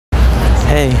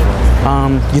Hey,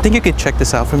 you think you could check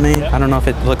this out for me? I don't know if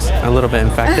it looks a little bit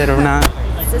infected or not.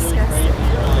 It's disgusting.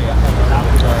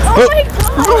 Oh my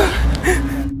god!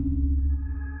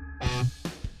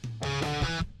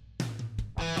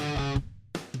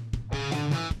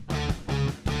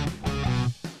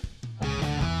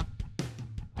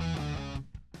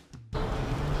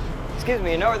 Excuse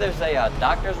me, you know where there's a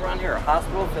doctor's around here, a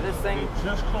hospital for this thing? They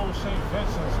just closed St.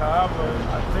 Vincent's, however,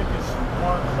 I think it's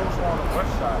one closer on the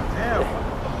west side. Damn,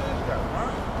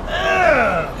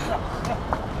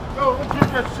 yo, don't get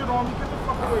that shit on me. Get the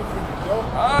fuck away from me, yo.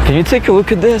 Can you take a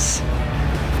look at this?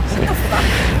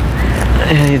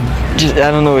 I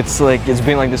don't know, it's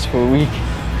been like this for a week.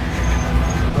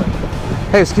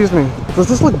 Hey, excuse me. Does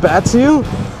this look bad to you?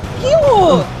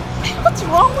 Ew! What's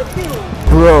wrong with you?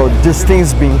 Bro, this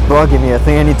thing's been bugging me. I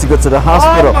think I need to go to the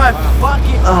hospital. Oh my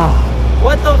fucking...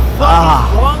 What the fuck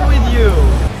is wrong with you?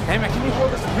 Hey man, can you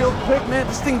hold this real quick, man?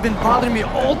 This thing's been bothering me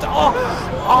all day.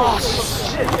 Oh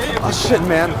shit. Oh shit,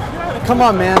 man. Come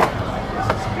on, man.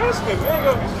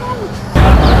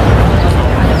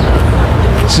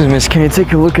 Excuse me, can you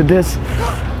take a look at this?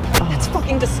 It's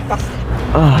fucking disgusting.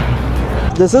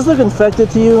 Does this look infected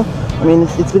to you? I mean,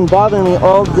 it's been bothering me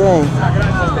all day.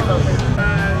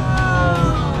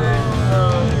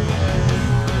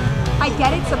 I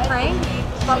get it's a prank,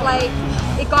 but like,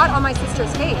 it got on my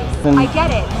sister's face. I get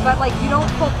it, but like, you don't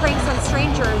pull pranks on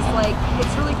strangers, like,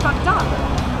 it's really fucked up.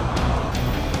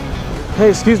 Hey,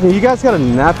 excuse me, you guys got a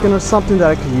napkin or something that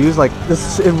I could use? Like,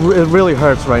 this, it really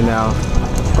hurts right now.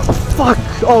 Oh, fuck,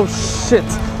 oh shit.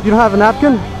 You don't have a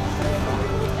napkin?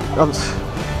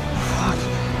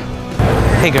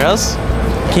 Hey girls,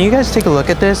 can you guys take a look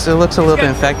at this? It looks a little bit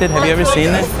infected. Have you ever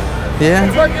seen it? Yeah?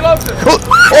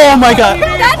 Oh my god!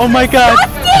 Oh my god!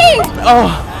 Oh!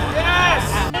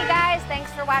 Hey guys,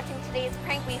 thanks for watching today's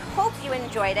prank. We hope you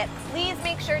enjoyed it. Please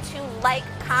make sure to like,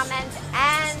 comment,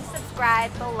 and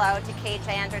subscribe below to KJ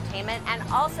Entertainment. And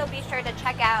also be sure to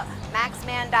check out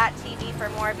maxman.tv for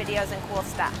more videos and cool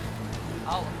stuff.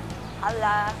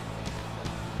 Holla.